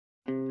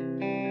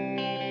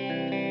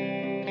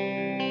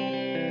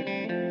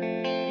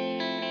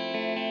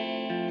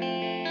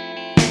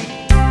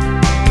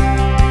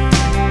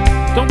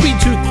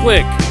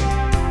quick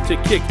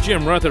to kick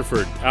Jim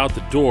Rutherford out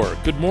the door.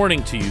 Good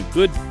morning to you.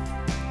 Good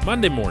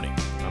Monday morning.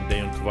 I'm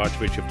Dejan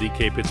Kovacevic of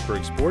DK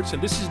Pittsburgh Sports, and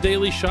this is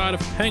Daily Shot of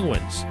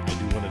Penguins. I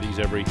do one of these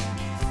every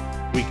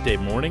weekday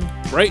morning,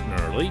 bright and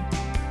early.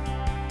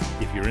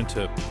 If you're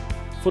into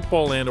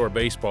football and or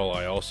baseball,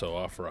 I also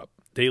offer up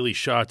daily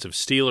shots of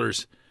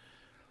Steelers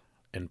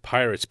and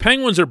Pirates.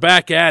 Penguins are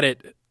back at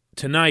it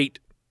tonight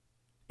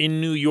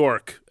in New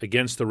York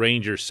against the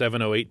Rangers,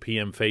 7:08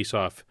 p.m.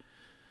 face-off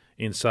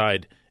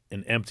inside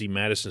an empty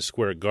Madison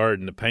Square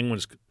Garden. The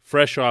Penguins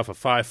fresh off a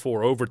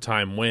 5-4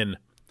 overtime win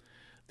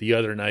the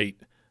other night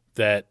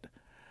that,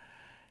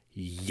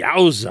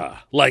 yowza,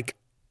 like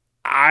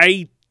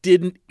I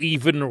didn't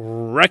even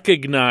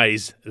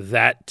recognize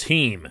that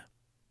team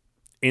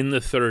in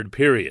the third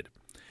period.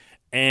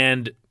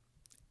 And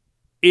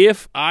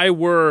if I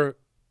were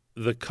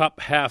the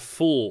cup half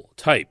full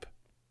type,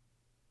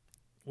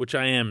 which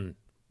I am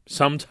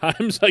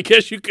sometimes, I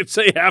guess you could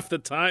say half the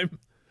time,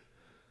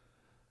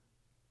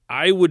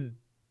 I would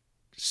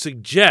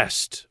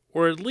suggest,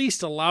 or at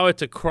least allow it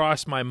to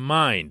cross my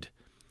mind,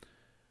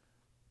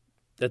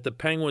 that the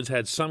Penguins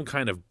had some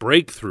kind of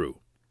breakthrough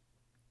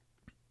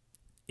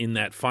in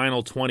that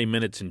final 20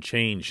 minutes and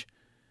change,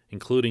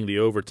 including the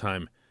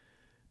overtime,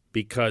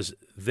 because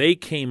they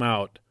came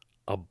out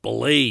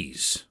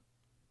ablaze.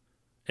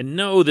 And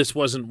no, this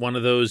wasn't one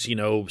of those,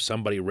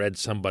 somebody read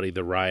somebody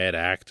the riot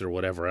act or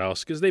whatever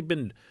else, because they've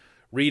been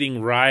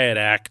reading riot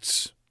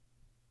acts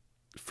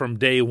from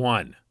day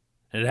one,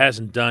 and it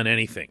hasn't done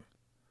anything.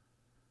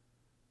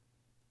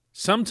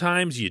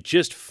 Sometimes you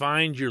just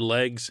find your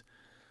legs.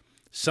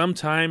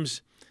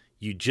 Sometimes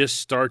you just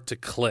start to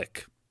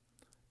click.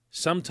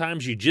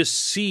 Sometimes you just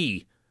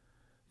see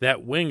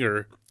that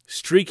winger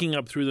streaking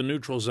up through the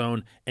neutral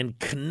zone and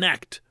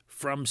connect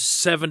from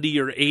 70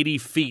 or 80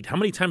 feet. How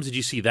many times did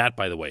you see that,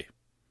 by the way?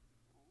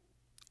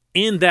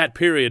 In that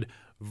period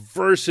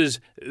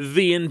versus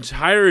the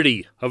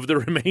entirety of the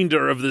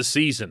remainder of the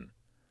season.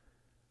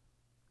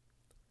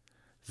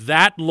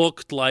 That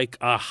looked like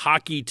a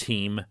hockey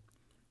team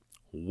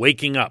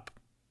waking up.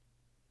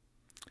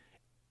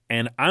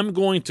 And I'm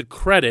going to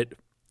credit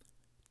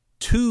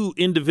two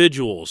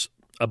individuals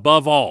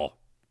above all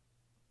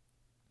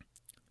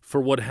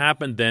for what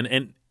happened then.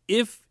 And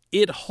if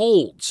it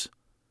holds,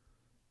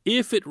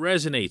 if it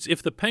resonates,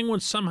 if the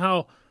Penguins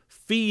somehow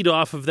feed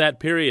off of that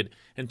period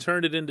and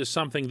turn it into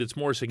something that's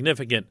more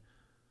significant,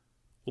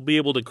 we'll be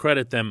able to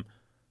credit them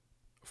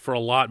for a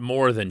lot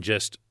more than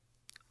just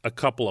a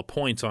couple of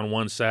points on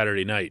one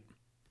Saturday night.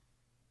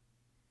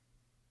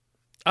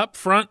 Up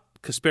front,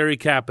 Kasperi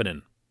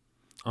Kapanen.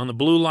 On the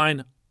blue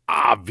line,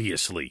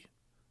 obviously,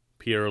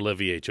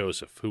 Pierre-Olivier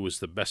Joseph, who was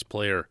the best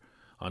player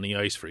on the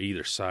ice for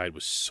either side,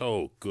 was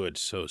so good,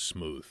 so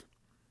smooth.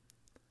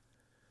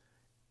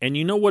 And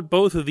you know what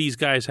both of these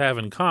guys have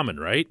in common,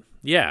 right?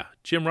 Yeah,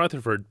 Jim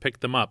Rutherford picked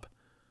them up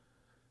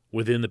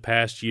within the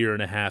past year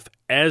and a half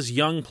as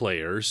young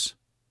players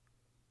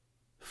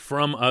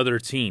from other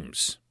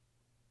teams.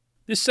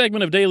 This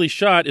segment of Daily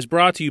Shot is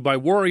brought to you by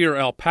Warrior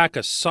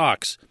Alpaca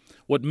Socks.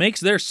 What makes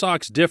their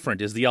socks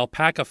different is the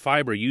alpaca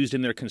fiber used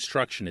in their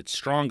construction. It's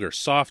stronger,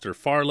 softer,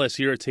 far less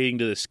irritating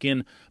to the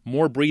skin,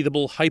 more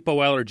breathable,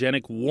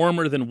 hypoallergenic,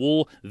 warmer than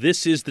wool.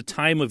 This is the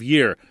time of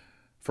year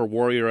for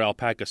Warrior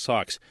Alpaca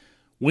Socks.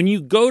 When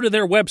you go to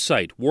their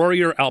website,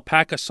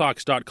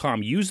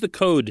 warrioralpacasocks.com, use the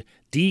code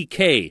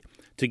DK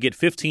to get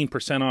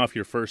 15% off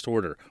your first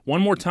order.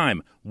 One more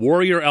time,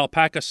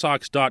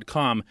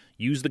 warrioralpacasocks.com,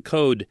 use the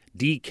code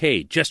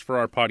DK just for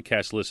our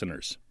podcast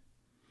listeners.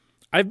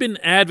 I've been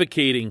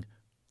advocating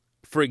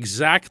for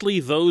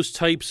exactly those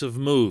types of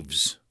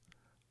moves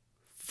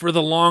for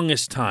the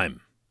longest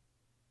time,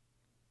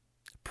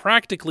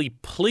 practically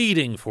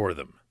pleading for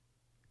them.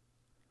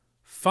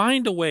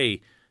 Find a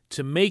way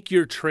to make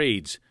your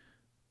trades.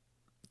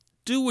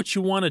 Do what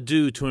you want to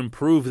do to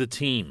improve the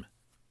team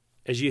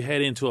as you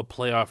head into a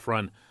playoff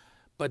run,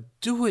 but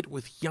do it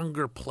with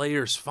younger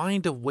players.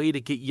 Find a way to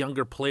get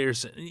younger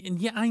players. And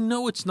yeah, I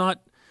know it's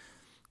not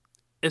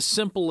as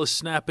simple as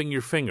snapping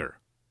your finger.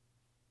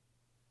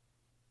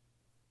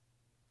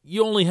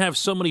 You only have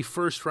so many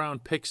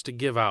first-round picks to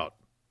give out.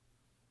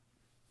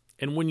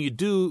 And when you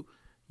do,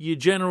 you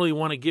generally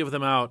want to give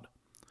them out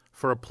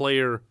for a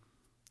player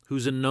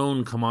who's a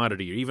known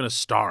commodity or even a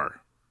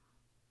star.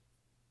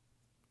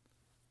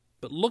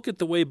 But look at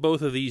the way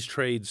both of these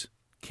trades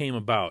came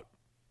about.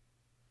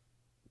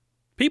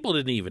 People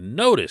didn't even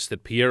notice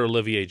that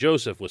Pierre-Olivier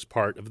Joseph was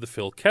part of the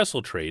Phil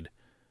Kessel trade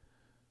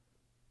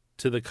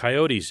to the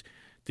Coyotes.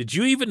 Did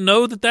you even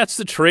know that that's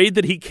the trade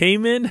that he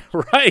came in?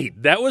 Right.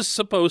 That was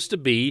supposed to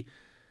be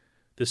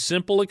the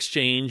simple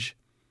exchange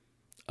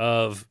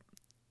of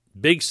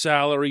big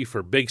salary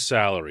for big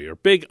salary, or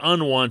big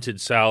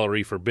unwanted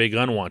salary for big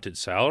unwanted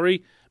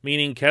salary,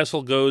 meaning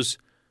Kessel goes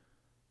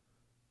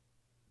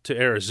to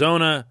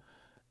Arizona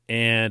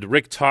and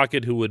Rick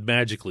Tocchet, who would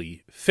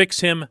magically fix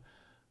him,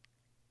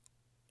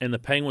 and the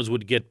Penguins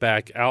would get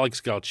back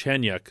Alex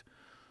Galchenyuk,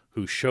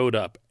 who showed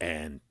up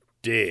and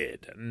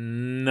did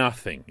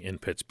nothing in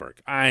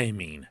Pittsburgh. I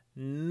mean,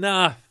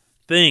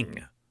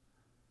 nothing.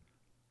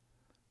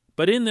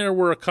 But in there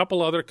were a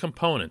couple other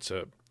components.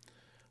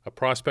 A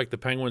prospect the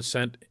Penguins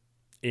sent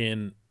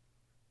in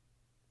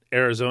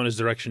Arizona's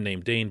direction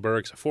named Dane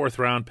Burks, a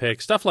 4th-round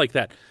pick, stuff like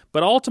that.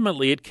 But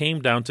ultimately it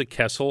came down to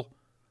Kessel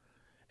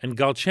and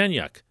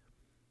Galchenyuk.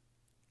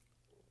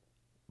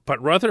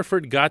 But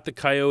Rutherford got the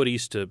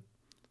Coyotes to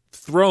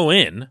throw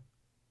in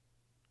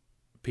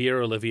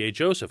Pierre-Olivier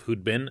Joseph,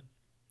 who'd been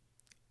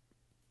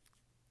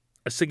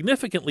a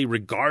significantly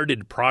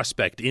regarded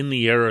prospect in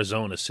the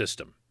Arizona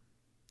system.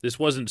 This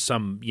wasn't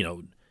some,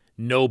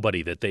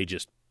 nobody that they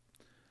just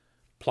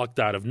plucked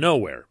out of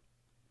nowhere.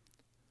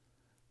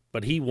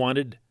 But he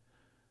wanted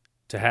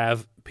to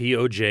have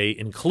POJ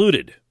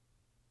included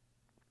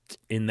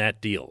in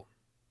that deal.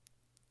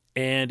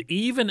 And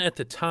even at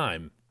the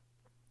time,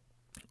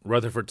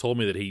 Rutherford told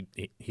me that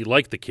he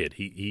liked the kid.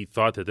 He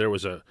thought that there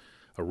was a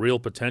real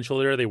potential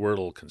there. They were a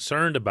little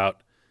concerned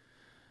about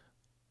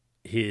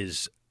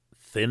his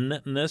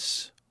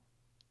thinness,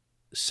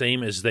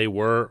 same as they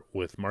were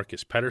with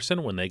Marcus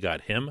Pettersson when they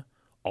got him,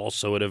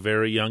 also at a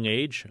very young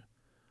age,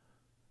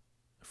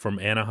 from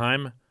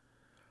Anaheim.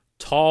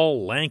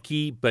 Tall,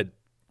 lanky, but,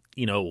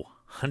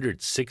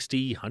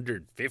 160,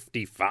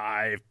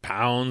 155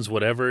 pounds,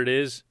 whatever it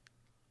is.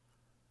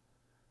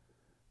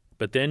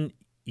 But then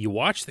you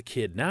watch the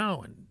kid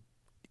now, and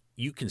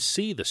you can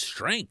see the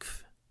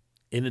strength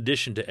in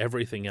addition to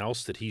everything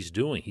else that he's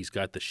doing. He's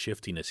got the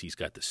shiftiness, he's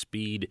got the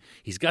speed,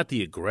 he's got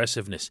the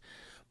aggressiveness.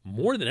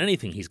 More than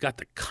anything, he's got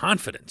the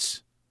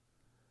confidence.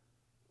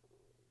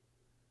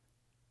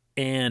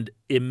 And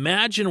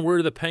imagine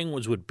where the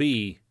Penguins would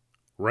be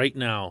right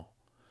now,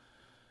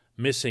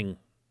 missing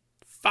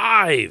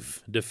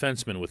 5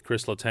 defensemen with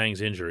Chris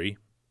Letang's injury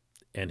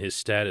and his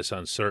status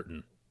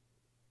uncertain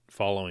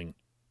following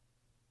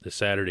the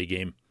Saturday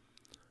game.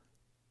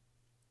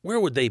 Where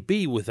would they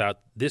be without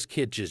this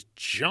kid just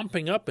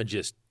jumping up and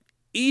just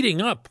eating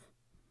up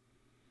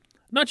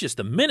not just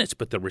the minutes,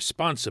 but the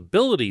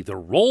responsibility, the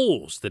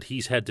roles that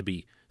he's had to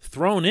be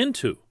thrown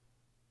into?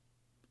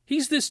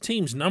 He's this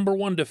team's number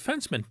 1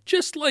 defenseman.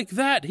 Just like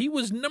that, he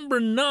was number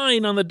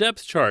 9 on the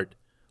depth chart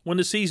when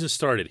the season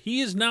started.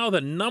 He is now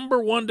the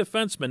number 1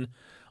 defenseman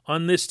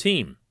on this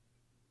team.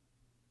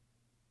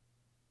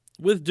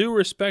 With due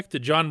respect to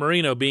John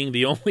Marino being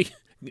the only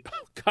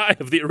guy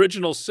of the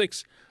original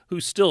 6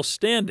 who's still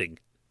standing,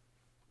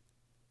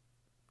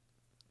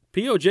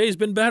 POJ's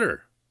been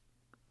better.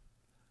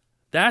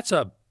 That's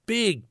a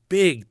big,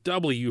 big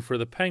W for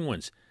the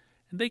Penguins.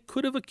 And they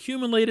could have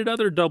accumulated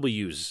other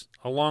W's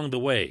along the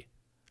way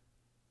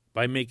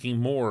by making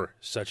more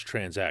such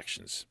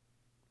transactions.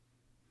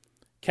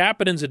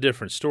 Kapanen's a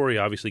different story,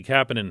 obviously.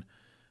 Kapanen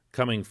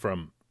coming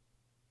from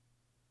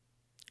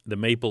the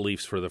Maple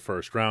Leafs for the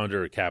first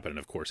rounder. Kapanen,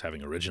 of course,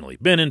 having originally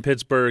been in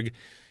Pittsburgh.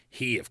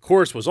 He, of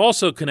course, was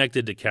also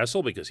connected to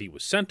Kessel because he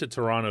was sent to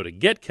Toronto to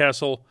get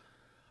Kessel.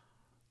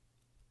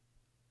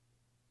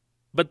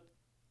 But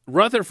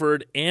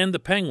Rutherford and the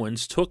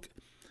Penguins took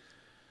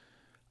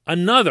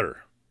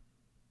another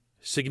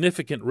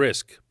significant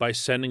risk by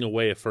sending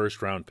away a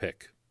first-round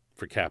pick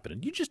for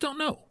Kapanen. You just don't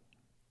know.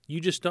 You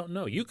just don't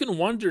know. You can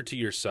wonder to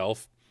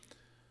yourself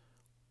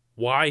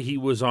why he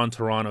was on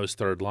Toronto's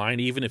third line,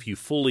 even if you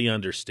fully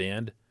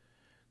understand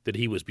that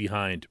he was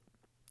behind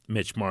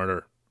Mitch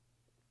Marner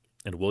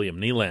and William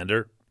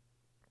Nylander.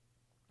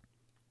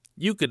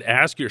 You could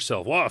ask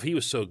yourself, well, if he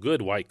was so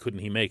good, why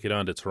couldn't he make it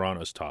onto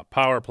Toronto's top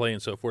power play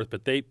and so forth?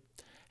 But they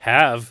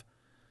have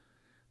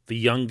the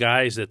young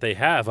guys that they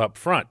have up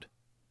front.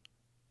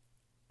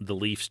 The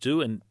Leafs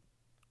do, and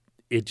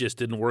it just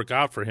didn't work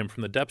out for him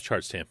from the depth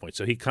chart standpoint.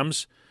 So he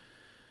comes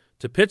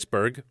to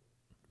Pittsburgh,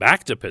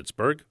 back to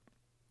Pittsburgh,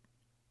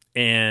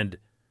 and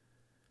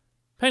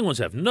Penguins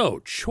have no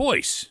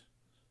choice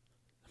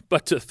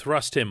but to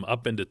thrust him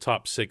up into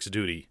top 6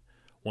 duty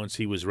once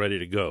he was ready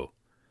to go.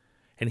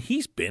 And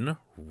he's been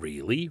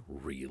really,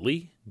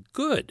 really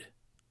good.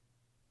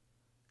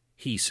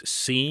 He's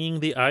seeing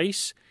the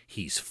ice.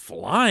 He's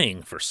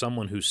flying for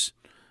someone who's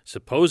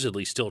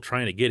supposedly still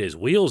trying to get his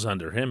wheels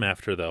under him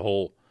after the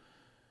whole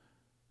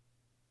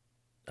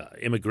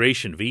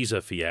immigration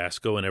visa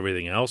fiasco and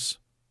everything else.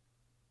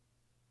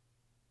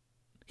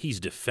 He's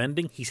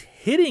defending. He's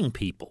hitting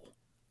people.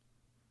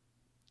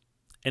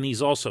 And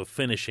he's also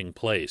finishing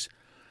plays.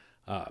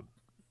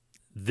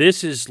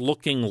 This is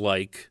looking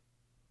like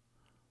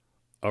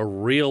a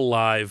real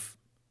live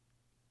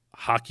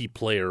hockey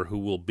player who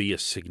will be a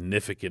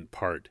significant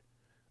part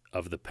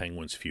of the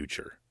Penguins'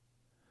 future.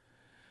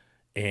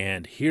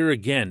 And here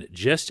again,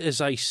 just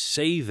as I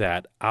say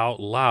that out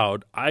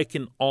loud, I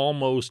can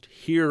almost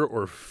hear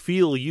or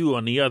feel you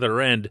on the other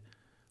end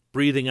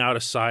breathing out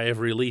a sigh of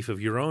relief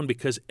of your own,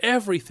 because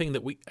everything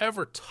that we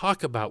ever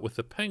talk about with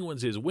the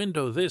Penguins is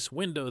window this,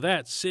 window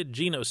that, Sid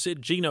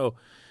Gino,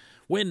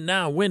 win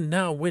now, win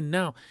now, win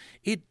now.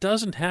 It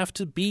doesn't have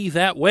to be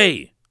that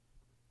way.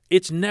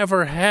 It's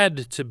never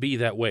had to be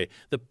that way.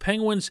 The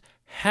Penguins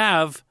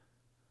have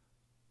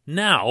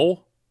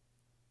now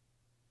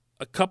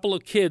a couple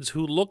of kids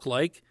who look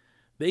like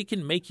they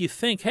can make you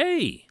think,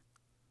 hey,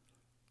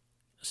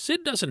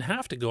 Sid doesn't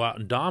have to go out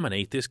and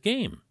dominate this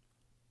game.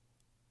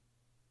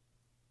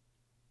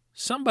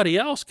 somebody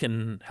else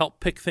can help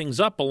pick things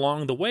up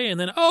along the way. And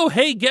then, oh,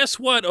 hey, guess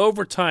what?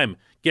 Overtime.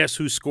 Guess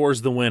who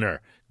scores the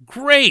winner?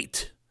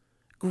 Great.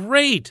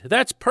 Great.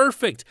 That's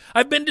perfect.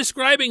 I've been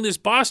describing this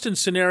Boston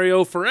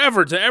scenario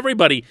forever to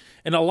everybody,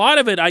 and a lot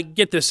of it, I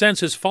get the sense,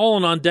 has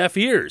fallen on deaf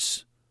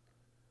ears.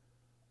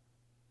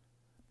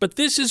 But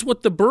this is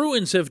what the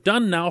Bruins have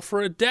done now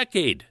for a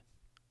decade.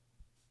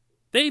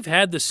 They've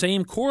had the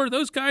same core.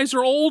 Those guys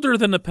are older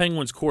than the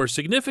Penguins' core,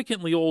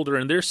 significantly older,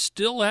 and they're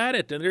still at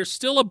it, and they're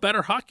still a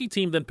better hockey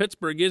team than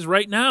Pittsburgh is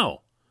right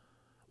now.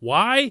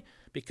 Why?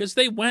 Because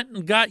they went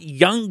and got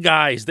young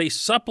guys. They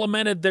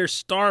supplemented their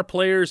star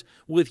players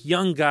with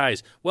young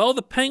guys. Well,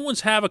 the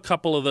Penguins have a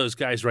couple of those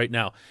guys right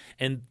now,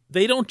 and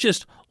they don't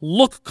just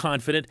look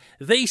confident,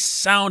 they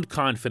sound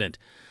confident.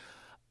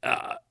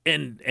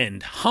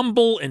 And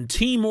humble and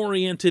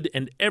team-oriented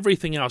and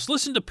everything else.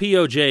 Listen to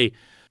POJ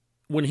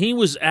when he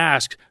was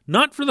asked,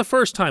 not for the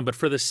first time, but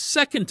for the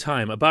second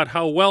time, about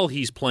how well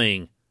he's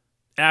playing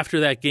after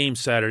that game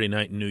Saturday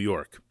night in New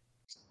York.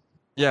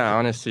 Yeah,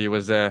 honestly, it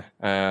was,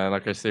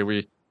 like I say,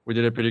 we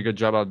did a pretty good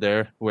job out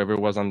there. Whoever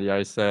was on the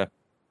ice,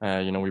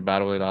 we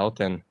battled it out,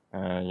 and,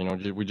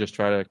 we just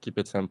try to keep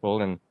it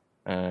simple, and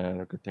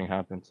a good thing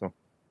happened. So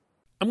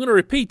I'm going to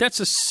repeat, that's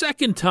the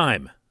second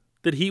time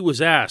that he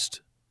was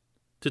asked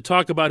to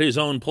talk about his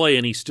own play,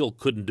 and he still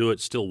couldn't do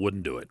it, still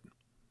wouldn't do it.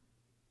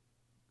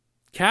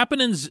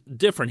 Kapanen's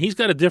different. He's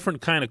got a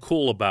different kind of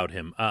cool about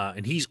him,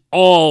 and he's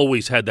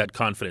always had that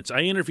confidence.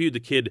 I interviewed the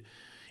kid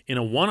in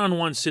a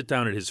one-on-one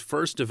sit-down at his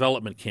first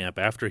development camp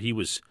after he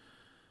was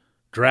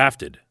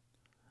drafted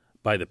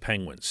by the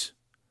Penguins,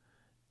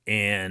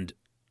 and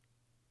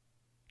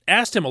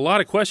asked him a lot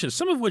of questions,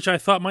 some of which I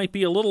thought might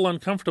be a little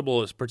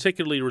uncomfortable, as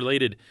particularly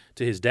related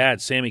to his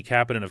dad, Sami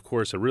Kapanen, of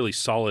course, a really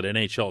solid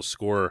NHL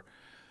scorer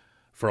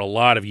for a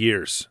lot of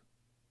years,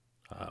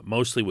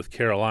 mostly with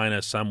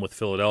Carolina, some with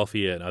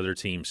Philadelphia and other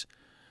teams.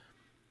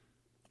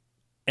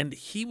 And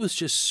he was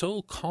just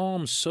so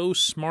calm, so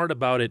smart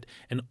about it,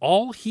 and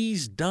all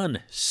he's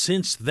done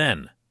since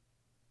then,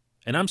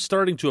 and I'm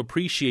starting to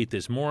appreciate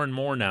this more and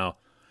more now,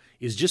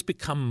 is just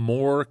become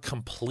more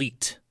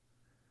complete.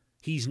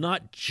 He's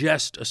not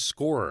just a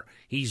scorer.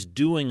 He's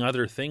doing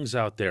other things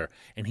out there,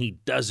 and he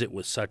does it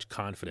with such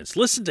confidence.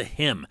 Listen to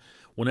him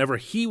whenever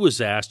he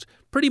was asked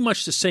pretty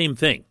much the same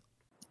thing.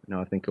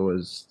 I think it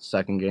was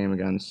second game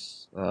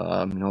against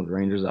the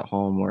Rangers at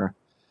home where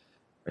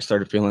I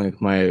started feeling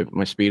like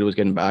my speed was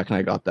getting back, and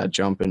I got that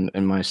jump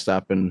in my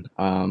step. And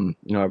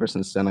ever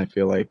since then, I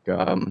feel like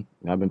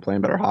I've been playing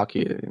better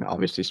hockey.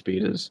 Obviously,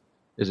 speed is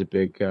a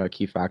big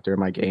key factor in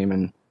my game,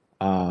 and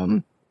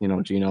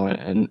Gino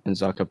and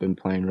Zuck have been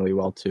playing really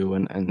well too,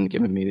 and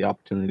giving me the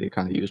opportunity to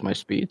kind of use my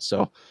speed.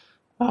 So,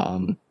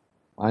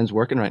 line's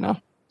working right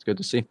now. It's good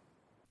to see.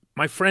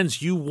 My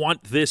friends, you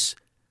want this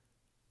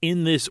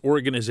in this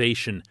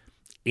organization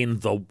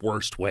in the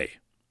worst way.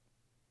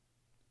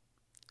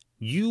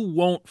 You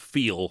won't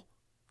feel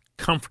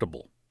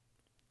comfortable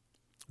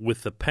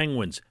with the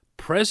Penguins,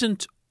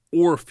 present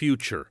or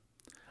future,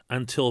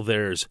 until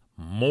there's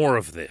more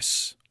of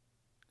this.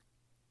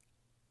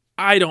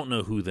 I don't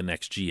know who the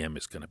next GM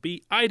is going to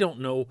be. I don't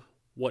know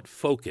what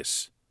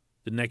focus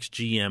the next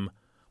GM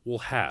will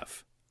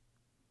have.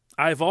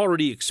 I've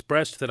already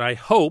expressed that I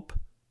hope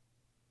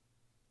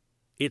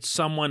it's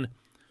someone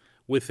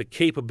with the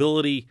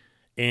capability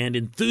and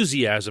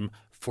enthusiasm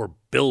for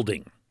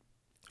building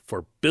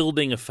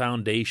a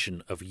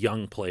foundation of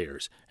young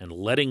players and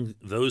letting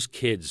those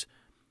kids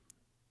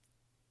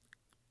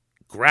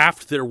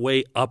graft their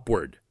way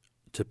upward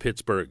to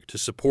Pittsburgh, to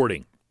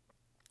supporting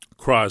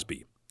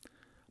Crosby,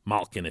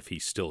 Malkin if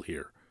he's still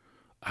here,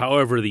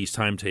 however these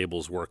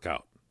timetables work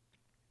out.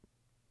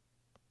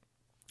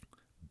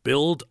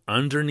 Build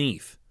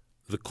underneath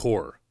the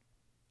core.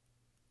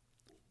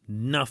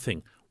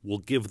 Nothing will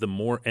give them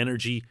more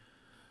energy,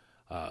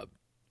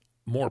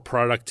 more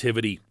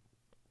productivity,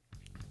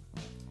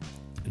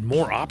 and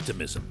more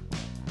optimism,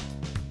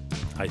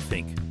 I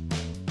think,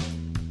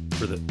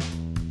 for the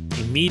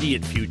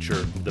immediate future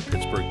of the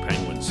Pittsburgh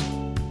Penguins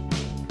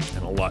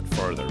and a lot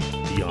farther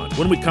beyond.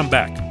 When we come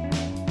back,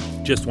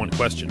 just one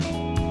question.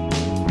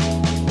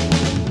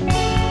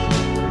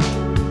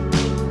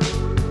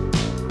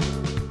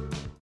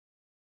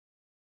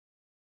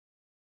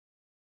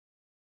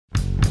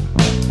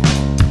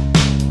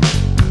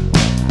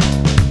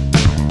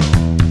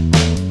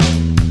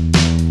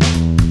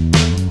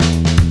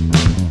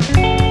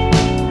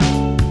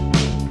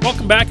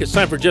 Back. It's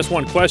time for Just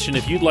One Question.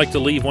 If you'd like to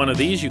leave one of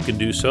these, you can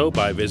do so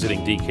by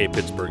visiting DK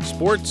Pittsburgh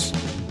Sports.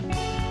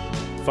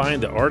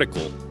 Find the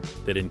article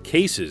that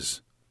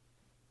encases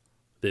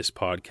this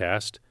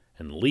podcast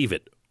and leave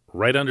it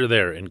right under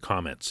there in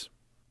comments.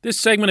 This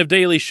segment of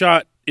Daily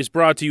Shot is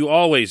brought to you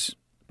always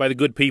by the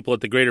good people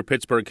at the Greater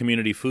Pittsburgh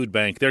Community Food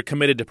Bank. They're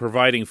committed to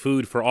providing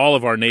food for all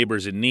of our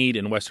neighbors in need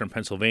in Western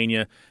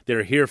Pennsylvania.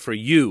 They're here for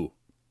you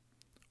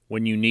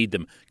when you need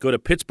them. Go to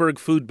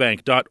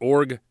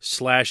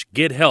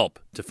pittsburghfoodbank.org/gethelp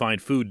to find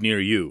food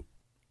near you.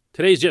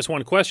 Today's Just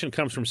One Question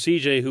comes from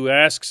CJ, who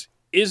asks,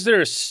 Is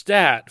there a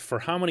stat for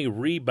how many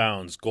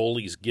rebounds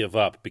goalies give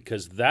up?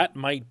 Because that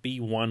might be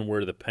one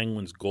where the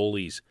Penguins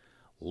goalies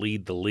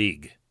lead the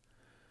league.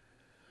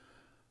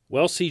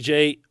 Well,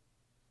 CJ,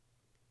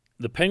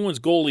 the Penguins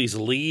goalies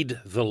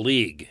lead the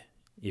league,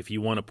 if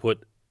you want to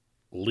put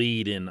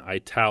lead in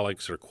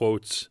italics or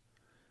quotes,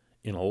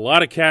 in a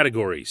lot of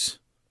categories,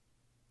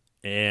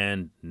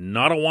 and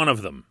not a one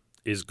of them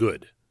is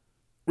good.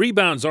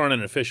 Rebounds aren't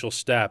an official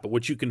stat, but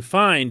what you can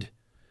find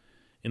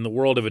in the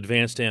world of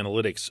advanced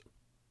analytics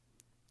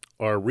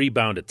are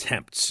rebound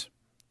attempts,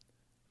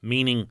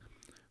 meaning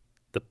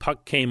the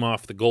puck came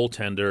off the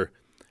goaltender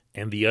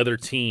and the other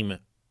team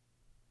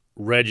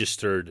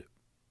registered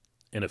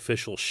an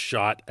official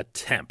shot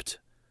attempt.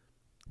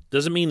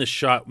 Doesn't mean the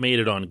shot made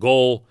it on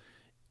goal.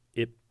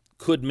 It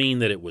could mean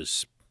that it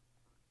was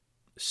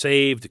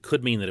saved. It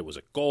could mean that it was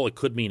a goal. It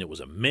could mean it was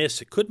a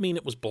miss. It could mean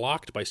it was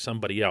blocked by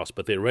somebody else,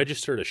 but they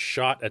registered a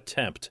shot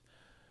attempt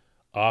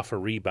off a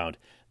rebound.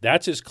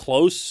 That's as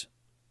close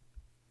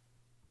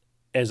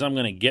as I'm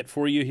going to get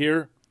for you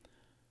here.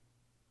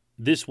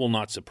 This will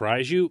not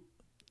surprise you,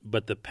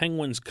 but the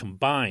Penguins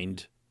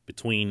combined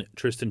between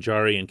Tristan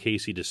Jarry and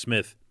Casey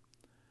DeSmith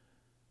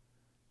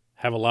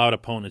have allowed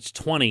opponents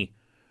 20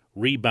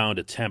 rebound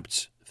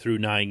attempts through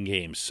 9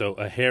 games, so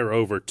a hair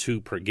over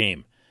 2 per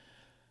game.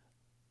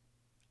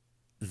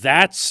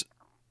 That's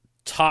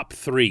top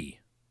 3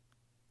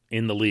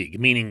 in the league,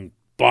 meaning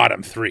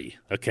bottom 3,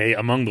 okay,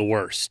 among the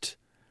worst.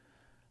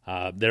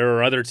 There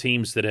are other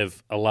teams that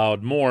have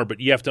allowed more, but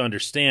you have to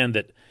understand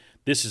that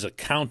this is a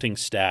counting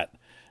stat,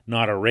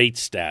 not a rate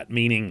stat,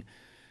 meaning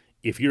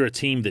if you're a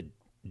team that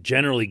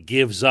generally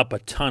gives up a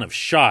ton of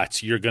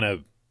shots, you're going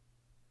to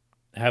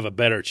have a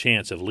better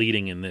chance of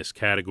leading in this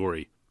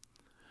category.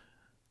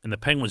 And the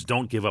Penguins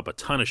don't give up a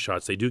ton of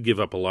shots. They do give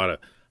up a lot of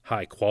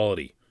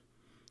high-quality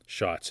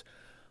shots.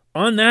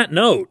 On that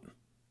note,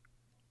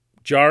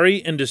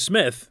 Jarry and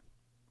DeSmith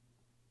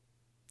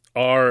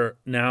are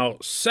now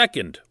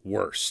second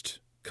worst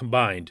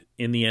combined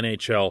in the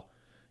NHL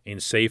in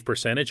save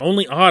percentage.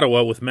 Only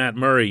Ottawa with Matt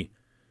Murray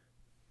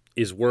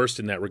is worst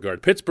in that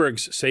regard.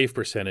 Pittsburgh's save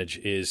percentage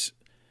is,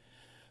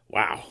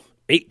 wow,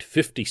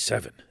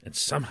 .857, and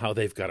somehow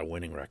they've got a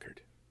winning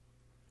record.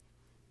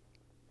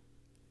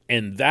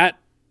 And that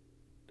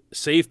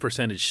save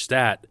percentage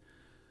stat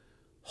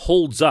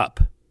holds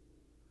up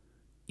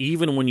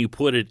even when you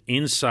put it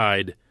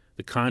inside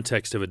the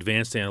context of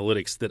advanced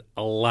analytics that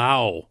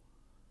allow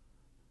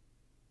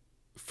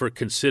for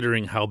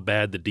considering how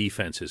bad the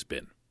defense has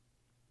been.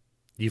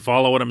 You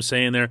follow what I'm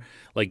saying there?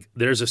 Like,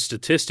 there's a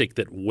statistic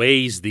that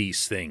weighs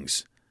these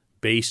things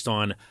based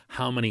on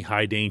how many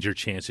high-danger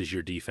chances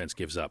your defense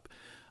gives up.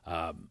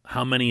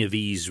 How many of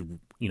these,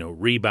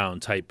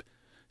 rebound-type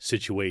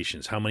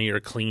situations, how many are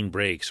clean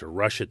breaks or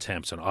rush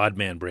attempts and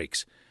odd-man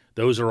breaks.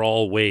 Those are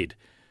all weighed.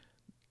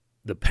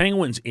 The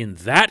Penguins in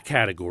that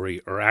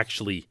category are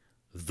actually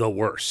the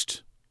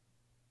worst.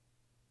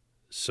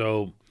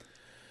 So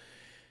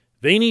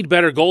they need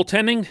better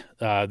goaltending.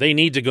 They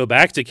need to go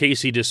back to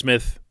Casey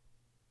DeSmith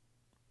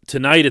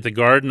tonight at the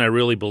Garden. I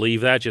really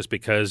believe that, just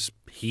because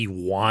he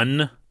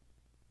won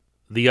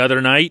the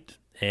other night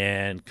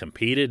and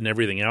competed and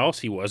everything else.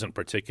 He wasn't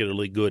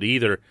particularly good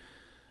either.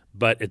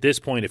 But at this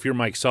point, if you're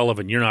Mike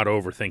Sullivan, you're not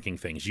overthinking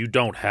things. You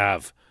don't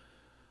have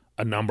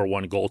a number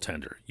one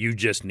goaltender. You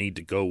just need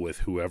to go with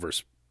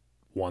whoever's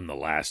won the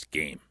last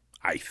game,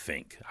 I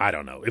think. I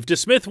don't know. If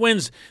DeSmith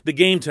wins the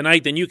game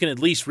tonight, then you can at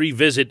least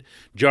revisit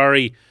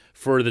Jarry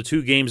for the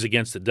 2 games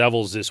against the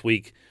Devils this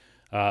week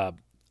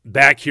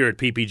back here at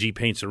PPG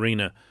Paints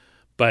Arena.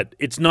 But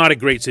it's not a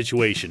great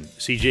situation,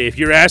 CJ. If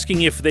you're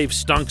asking if they've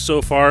stunk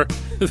so far,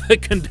 the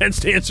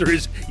condensed answer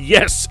is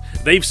yes,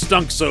 they've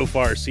stunk so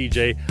far,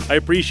 CJ. I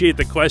appreciate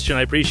the question.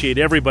 I appreciate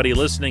everybody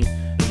listening.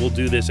 We'll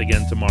do this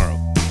again tomorrow.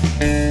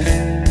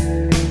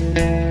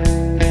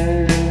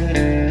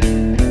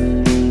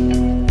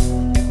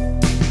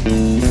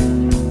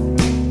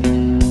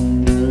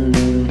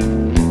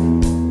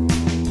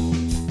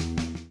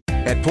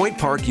 At Point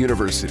Park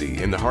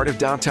University in the heart of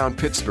downtown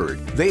Pittsburgh,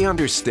 they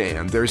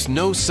understand there's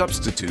no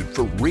substitute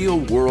for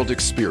real-world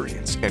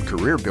experience and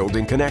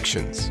career-building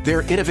connections.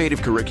 Their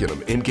innovative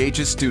curriculum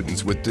engages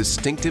students with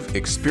distinctive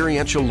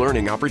experiential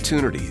learning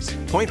opportunities.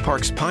 Point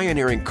Park's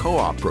pioneering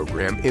co-op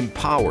program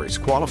empowers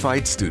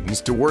qualified students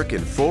to work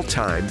in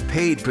full-time,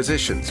 paid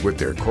positions with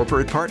their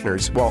corporate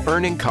partners while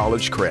earning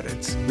college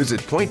credits. Visit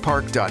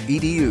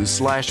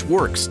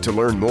pointpark.edu/works to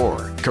learn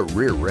more.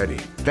 Career ready.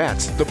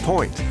 That's the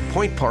point.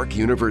 Point Park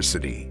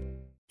University.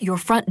 Your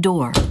front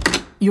door,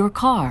 your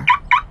car,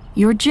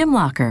 your gym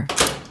locker,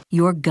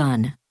 your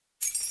gun.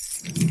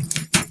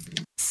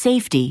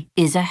 Safety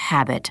is a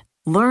habit.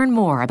 Learn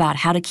more about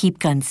how to keep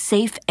guns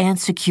safe and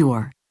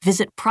secure.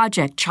 Visit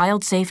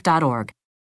ProjectChildSafe.org.